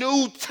a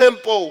new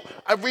temple.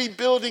 I'm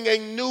rebuilding a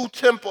new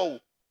temple.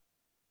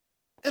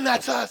 And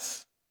that's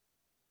us.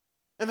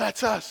 And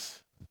that's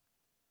us.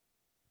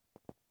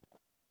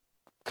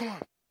 Come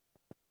on.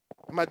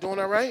 Am I doing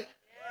all right?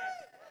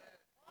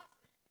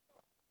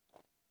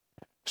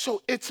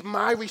 So it's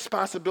my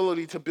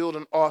responsibility to build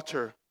an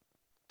altar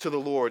to the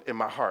Lord in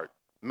my heart,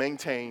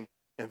 maintain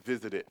and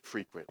visit it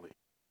frequently.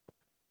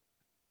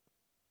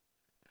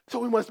 So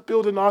we must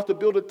build an altar,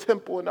 build a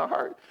temple in our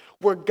heart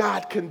where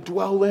God can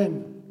dwell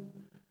in,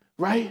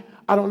 right?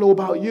 I don't know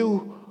about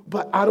you,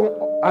 but I don't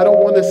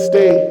want to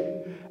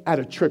stay at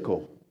a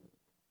trickle.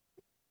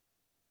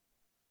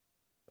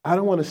 I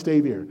don't want to stay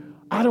there.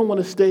 I don't want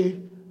to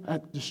stay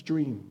at the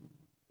stream.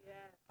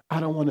 I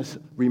don't want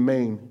to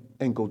remain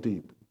ankle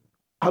deep.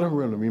 I don't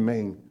want to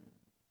remain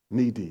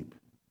knee deep.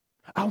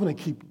 I want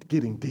to keep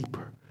getting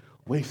deeper,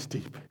 waist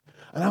deep.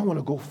 And I want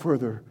to go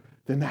further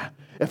than that.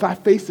 If I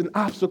face an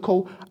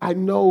obstacle, I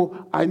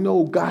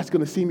know God's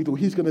going to see me through.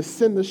 He's going to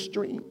send the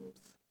streams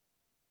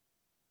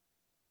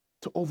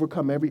to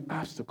overcome every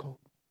obstacle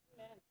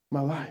in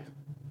my life.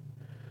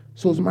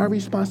 So it's my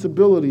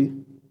responsibility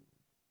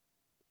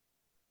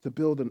to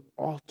build an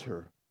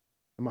altar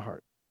in my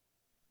heart.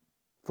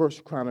 1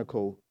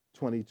 Chronicle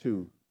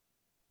 22,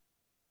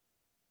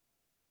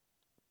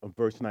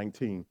 verse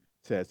 19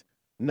 says,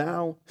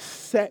 now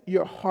set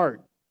your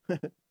heart.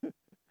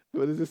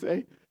 What does it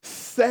say?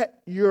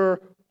 Set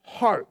your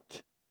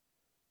heart,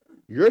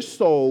 your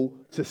soul,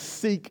 to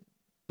seek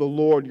the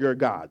Lord your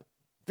God.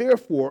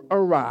 Therefore,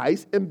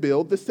 arise and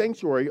build the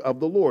sanctuary of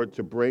the Lord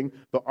to bring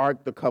the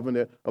ark, the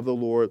covenant of the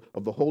Lord,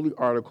 of the holy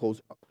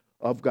articles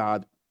of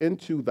God,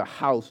 into the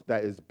house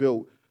that is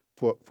built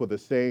for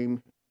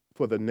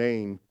the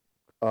name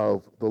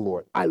of the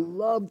Lord. I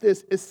love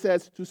this. It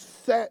says to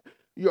set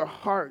your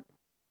heart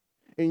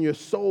and your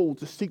soul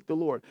to seek the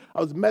Lord.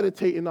 I was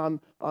meditating on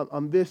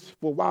this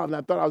for a while, and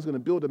I thought I was going to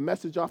build a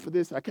message off of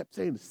this. I kept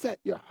saying, set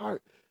your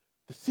heart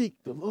to seek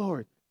the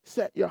Lord.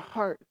 Set your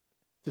heart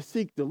to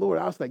seek the Lord.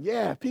 I was like,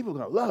 yeah, people are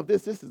going to love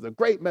this. This is a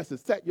great message.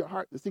 Set your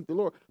heart to seek the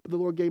Lord. But the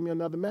Lord gave me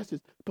another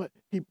message. But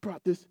he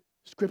brought this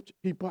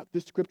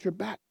scripture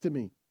back to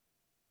me.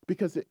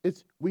 Because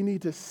we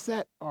need to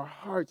set our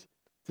hearts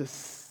to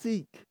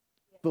seek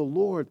the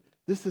Lord.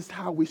 This is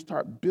how we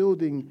start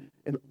building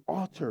an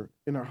altar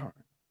in our heart.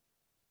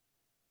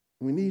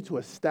 We need to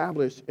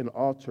establish an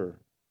altar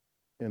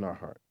in our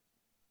heart.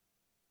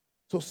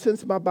 So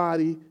since my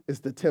body is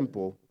the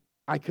temple,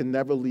 I can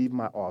never leave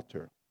my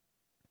altar.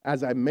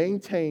 As I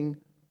maintain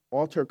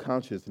altar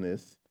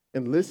consciousness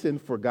and listen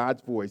for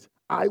God's voice,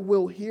 I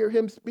will hear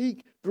him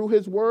speak through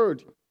his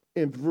word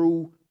and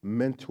through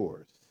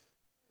mentors.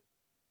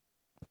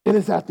 It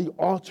is at the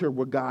altar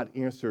where God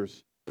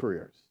answers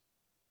prayers.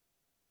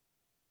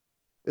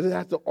 It is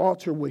at the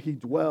altar where he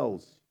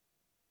dwells,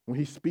 when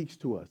he speaks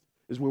to us,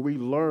 is where we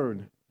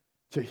learn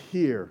to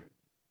hear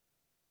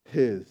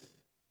his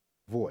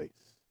voice.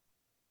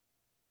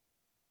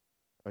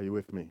 Are you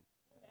with me?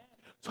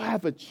 So I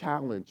have a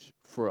challenge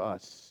for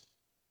us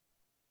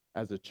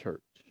as a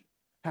church.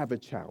 I have a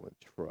challenge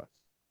for us.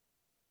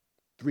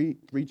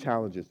 Three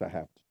challenges I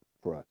have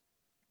for us.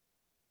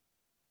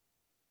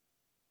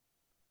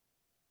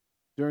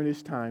 During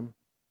this time,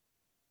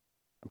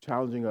 I'm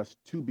challenging us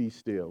to be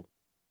still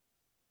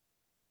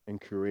and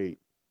create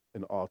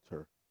an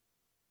altar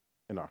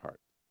in our hearts.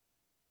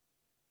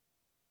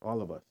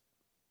 All of us.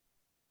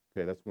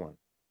 Okay, that's one.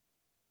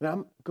 And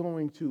I'm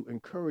going to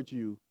encourage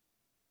you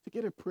to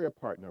get a prayer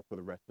partner for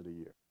the rest of the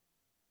year.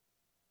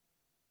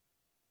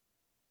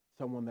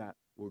 Someone that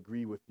will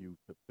agree with you,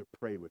 to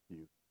pray with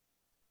you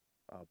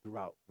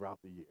throughout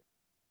the year.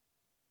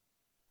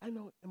 I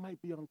know it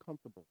might be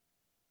uncomfortable.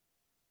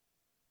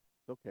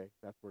 It's okay.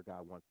 That's where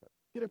God wants us.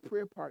 Get a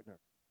prayer partner.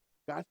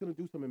 God's going to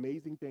do some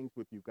amazing things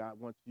with you. God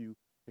wants you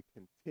to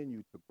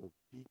continue to go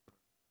deeper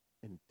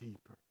and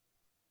deeper.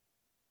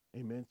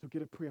 Amen. So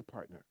get a prayer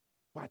partner.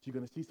 Watch, you're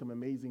going to see some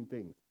amazing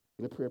things.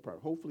 Get a prayer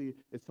partner. Hopefully,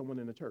 it's someone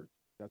in the church.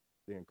 That's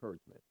the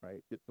encouragement,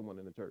 right? Get someone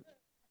in the church.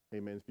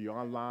 Amen. If you're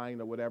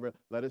online or whatever,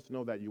 let us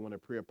know that you want a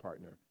prayer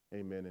partner.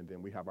 Amen. And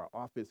then we have our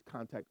office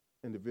contact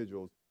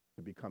individuals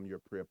to become your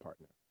prayer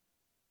partner.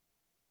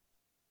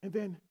 And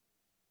then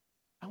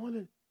I want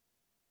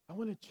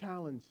to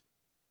challenge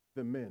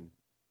the men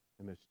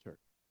in this church.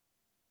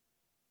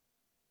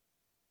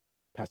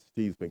 Pastor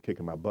Steve's been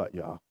kicking my butt,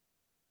 y'all.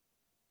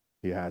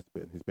 He has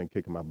been. He's been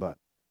kicking my butt.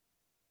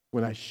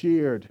 When I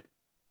shared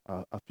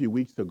a few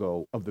weeks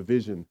ago of the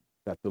vision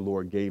that the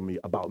Lord gave me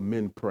about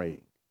men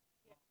praying,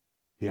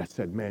 he had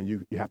said, man,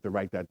 you have to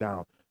write that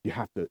down. You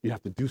have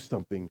to do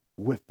something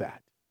with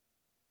that,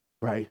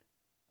 right?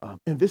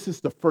 And this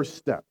is the first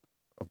step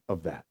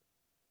of that.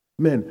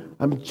 Men,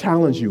 I'm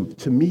challenging you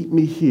to meet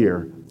me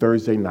here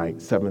Thursday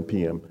night, 7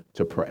 p.m.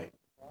 to pray.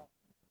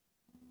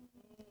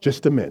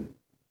 Just the men,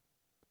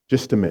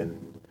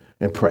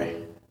 and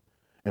pray.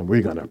 And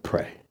we're going to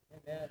pray.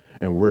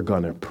 And we're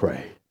going to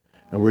pray.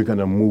 And we're going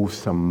to move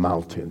some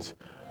mountains.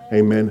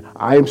 Amen.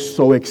 I am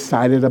so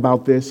excited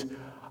about this.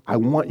 I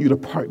want you to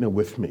partner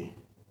with me.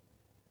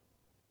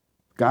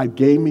 God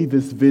gave me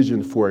this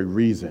vision for a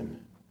reason.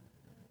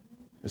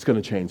 It's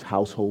going to change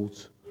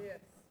households.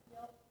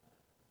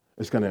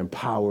 It's going to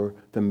empower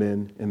the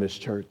men in this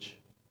church.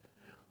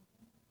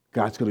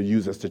 God's going to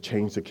use us to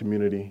change the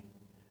community.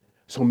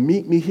 So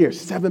meet me here,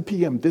 7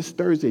 p.m. this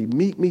Thursday.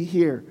 Meet me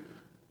here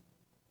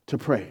to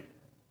pray.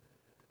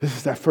 This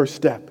is that first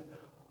step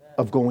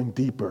of going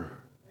deeper.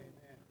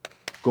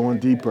 Going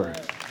deeper.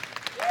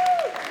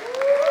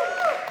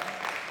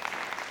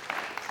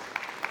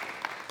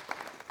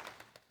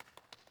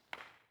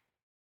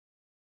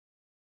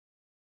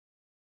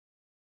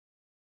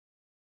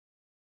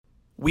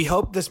 We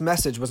hope this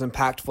message was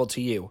impactful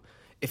to you.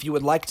 If you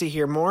would like to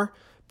hear more,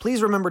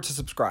 please remember to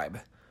subscribe.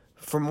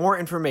 For more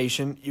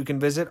information, you can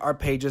visit our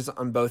pages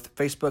on both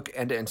Facebook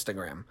and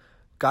Instagram.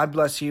 God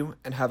bless you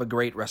and have a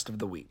great rest of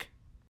the week.